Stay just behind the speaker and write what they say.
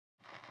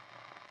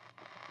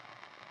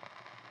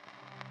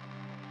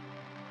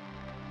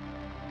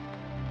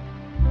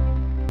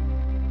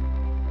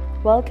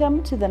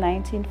Welcome to the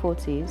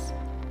 1940s,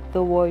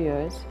 the war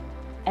years,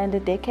 and a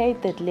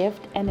decade that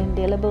left an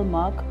indelible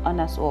mark on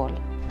us all.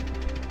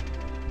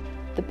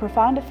 The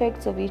profound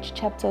effects of each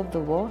chapter of the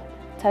war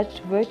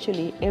touched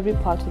virtually every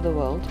part of the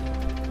world.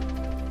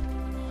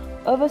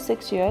 Over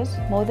 6 years,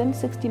 more than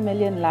 60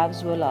 million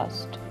lives were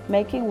lost,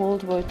 making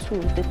World War II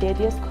the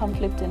deadliest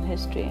conflict in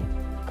history,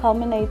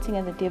 culminating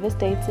in the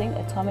devastating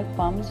atomic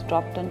bombs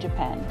dropped on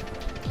Japan.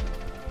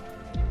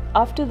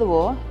 After the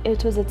war,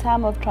 it was a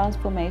time of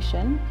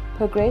transformation,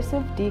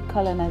 progressive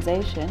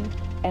decolonization,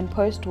 and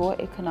post-war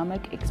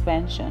economic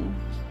expansion.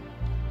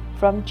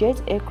 From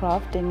jet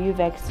aircraft and new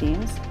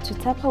vaccines to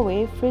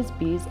Tupperware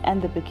frisbees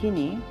and the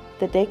bikini,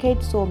 the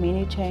decade saw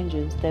many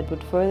changes that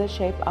would further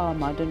shape our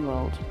modern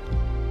world.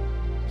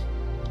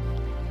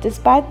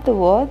 Despite the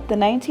war, the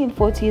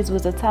 1940s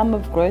was a time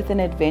of growth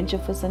and adventure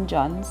for St.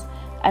 John's,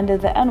 under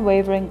the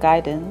unwavering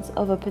guidance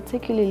of a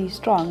particularly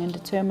strong and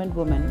determined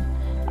woman,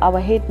 our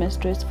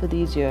headmistress for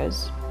these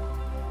years.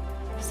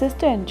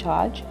 Sister in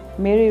charge,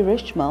 Mary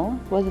Richmell,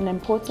 was an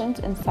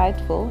important,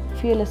 insightful,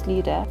 fearless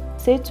leader,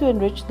 set to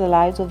enrich the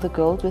lives of the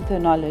girls with her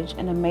knowledge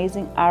and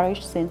amazing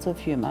Irish sense of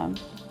humor.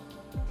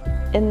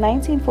 In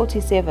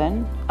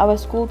 1947, our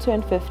school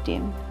turned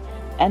 50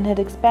 and had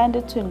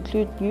expanded to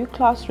include new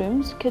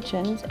classrooms,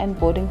 kitchens, and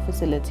boarding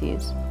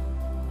facilities.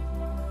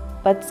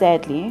 But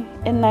sadly,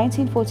 in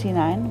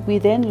 1949, we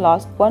then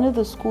lost one of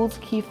the school's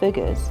key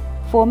figures,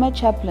 former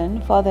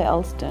chaplain Father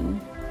Elston,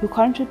 who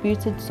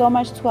contributed so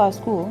much to our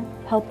school,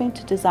 helping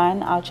to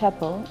design our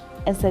chapel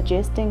and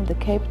suggesting the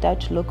Cape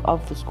Dutch look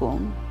of the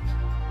school.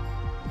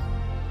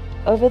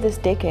 Over this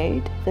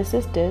decade, the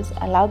sisters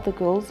allowed the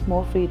girls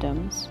more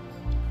freedoms.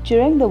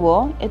 During the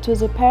war, it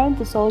was apparent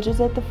the soldiers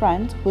at the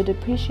front would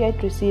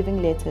appreciate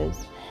receiving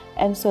letters,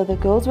 and so the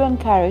girls were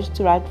encouraged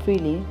to write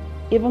freely,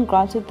 even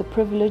granted the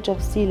privilege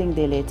of sealing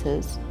their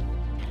letters.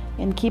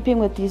 In keeping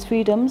with these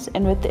freedoms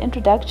and with the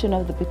introduction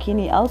of the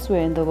bikini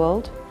elsewhere in the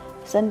world,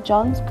 St.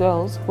 John's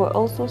girls were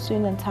also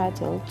soon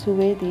entitled to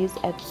wear these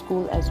at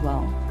school as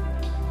well.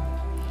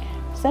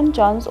 St.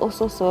 John's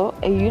also saw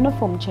a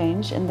uniform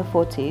change in the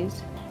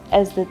 40s,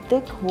 as the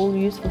thick wool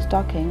used for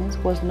stockings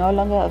was no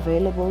longer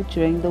available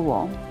during the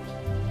war.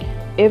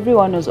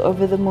 Everyone was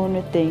over the moon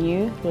with their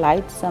new,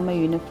 light summer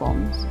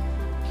uniforms.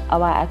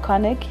 Our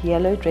iconic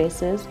yellow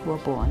dresses were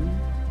born.